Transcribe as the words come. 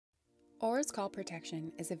Aura's call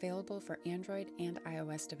protection is available for Android and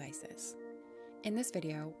iOS devices. In this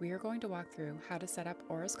video, we are going to walk through how to set up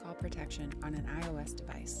Aura's call protection on an iOS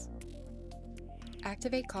device.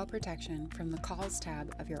 Activate call protection from the Calls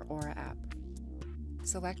tab of your Aura app.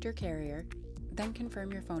 Select your carrier, then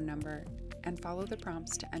confirm your phone number, and follow the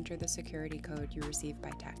prompts to enter the security code you receive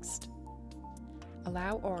by text.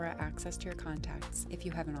 Allow Aura access to your contacts if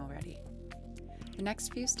you haven't already. The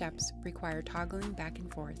next few steps require toggling back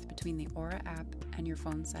and forth between the Aura app and your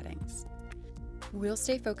phone settings. We'll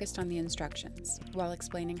stay focused on the instructions while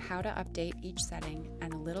explaining how to update each setting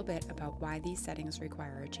and a little bit about why these settings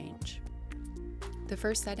require a change. The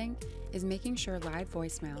first setting is making sure Live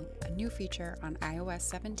Voicemail, a new feature on iOS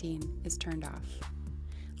 17, is turned off.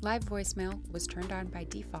 Live Voicemail was turned on by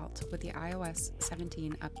default with the iOS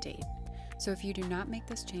 17 update. So if you do not make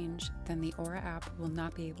this change, then the Aura app will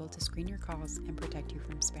not be able to screen your calls and protect you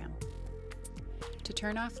from spam. To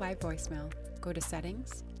turn off Live Voicemail, go to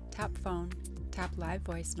Settings, tap Phone, tap Live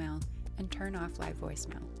Voicemail, and turn off Live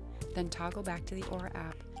Voicemail. Then toggle back to the Aura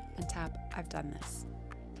app and tap I've done this.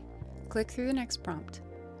 Click through the next prompt.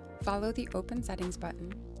 Follow the Open Settings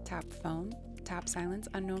button, tap Phone, tap Silence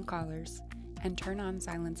Unknown Callers, and turn on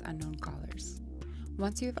Silence Unknown Callers.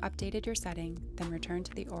 Once you have updated your setting, then return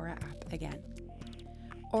to the Aura app again.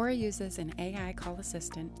 Aura uses an AI call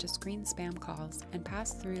assistant to screen spam calls and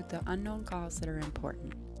pass through the unknown calls that are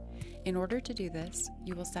important. In order to do this,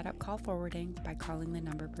 you will set up call forwarding by calling the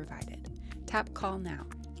number provided. Tap Call Now.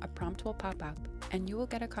 A prompt will pop up, and you will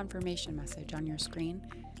get a confirmation message on your screen,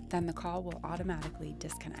 then the call will automatically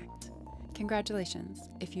disconnect. Congratulations!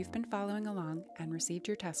 If you've been following along and received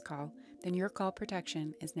your test call, then your call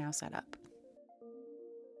protection is now set up.